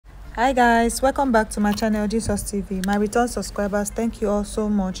Hi guys, welcome back to my channel Jesus TV. My return subscribers, thank you all so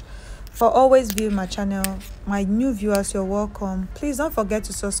much for always viewing my channel. My new viewers, you're welcome. Please don't forget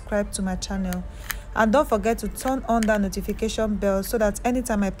to subscribe to my channel and don't forget to turn on that notification bell so that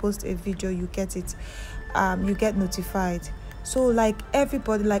anytime I post a video you get it, you get notified. So like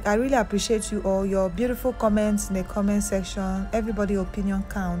everybody, like I really appreciate you all, your beautiful comments in the comment section. Everybody opinion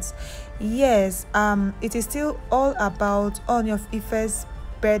counts. Yes, it is still all about Ooni of Ife's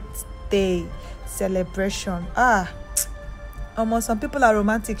birthday celebration. Almost some people are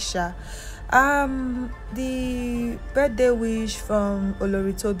romantic sha. The birthday wish from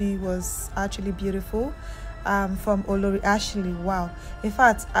Olori Toby was actually beautiful. From Olori Ashley, wow, in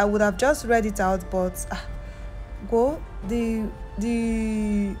fact I would have just read it out, but the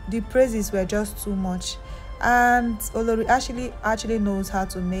praises were just too much. And Olori actually knows how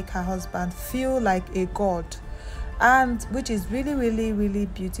to make her husband feel like a god, and which is really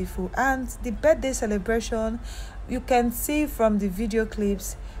beautiful. And the birthday celebration, you can see from the video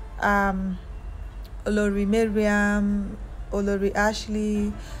clips, Olori Mariam, Olori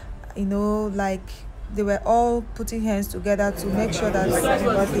Ashley, you know, like they were all putting hands together to make sure that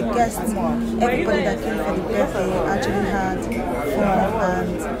everybody, the guests, everybody that came for the birthday actually had fun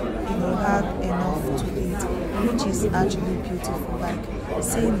and, you know, had enough to eat, which is actually beautiful. Like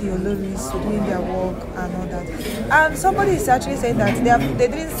seeing the Oloris doing their work and all that. And somebody is actually saying that they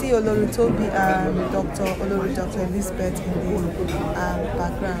didn't see Olori Toby and Dr. Elizabeth in the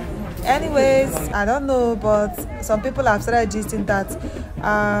background. Anyways, I don't know, but some people have started gisting that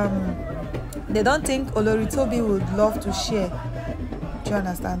they don't think Olori Toby would love to share. Do you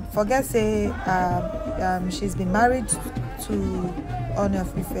understand? Forget say she's been married to Ooni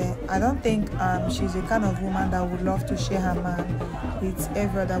of Ife. I don't think she's the kind of woman that would love to share her man with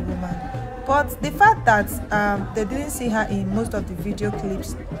every other woman. But the fact that they didn't see her in most of the video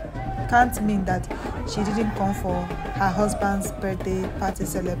clips can't mean that she didn't come for her husband's birthday party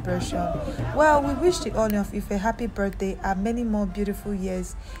celebration. Well, we wish the Ooni of Ife a happy birthday and many more beautiful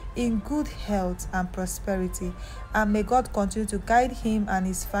years in good health and prosperity, and may God continue to guide him and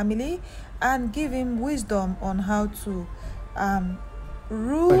his family and give him wisdom on how to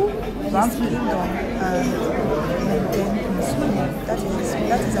rule his kingdom and maintain his home.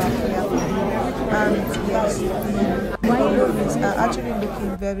 That is our prayer for him. And yes, the Oloris are actually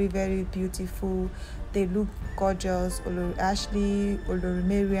looking very beautiful. They look gorgeous. Olori Ashley, Olori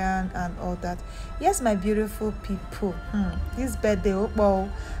Mariam, and all that. Yes, my beautiful people, this birthday, well,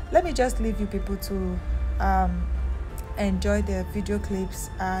 let me just leave you people to enjoy the video clips,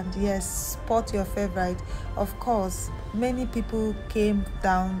 and yes, spot your favorite. Of course, many people came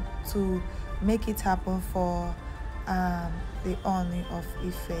down to make it happen for the Ooni of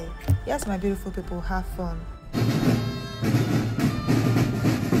Ife. Yes, my beautiful people, have fun.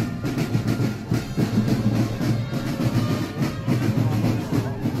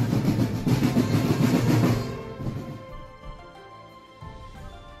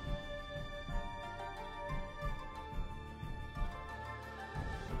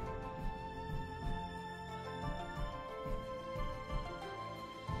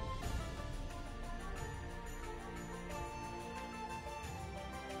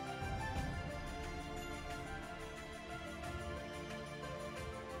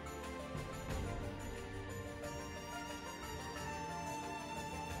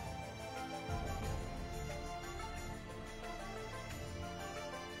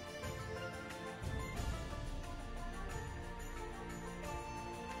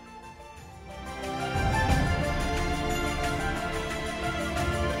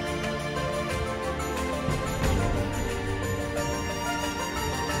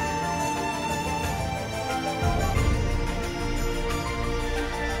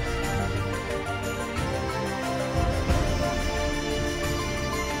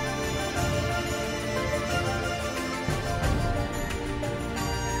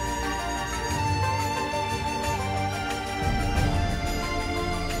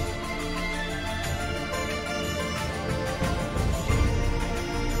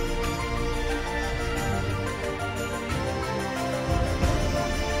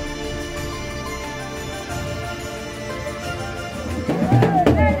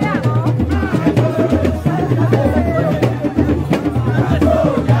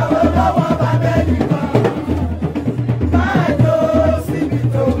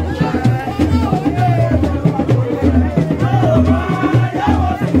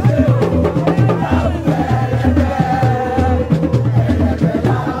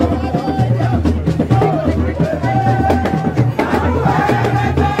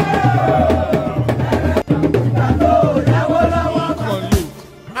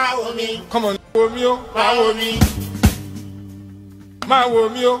 Come on, Romeo.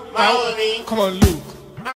 Come on, Luke.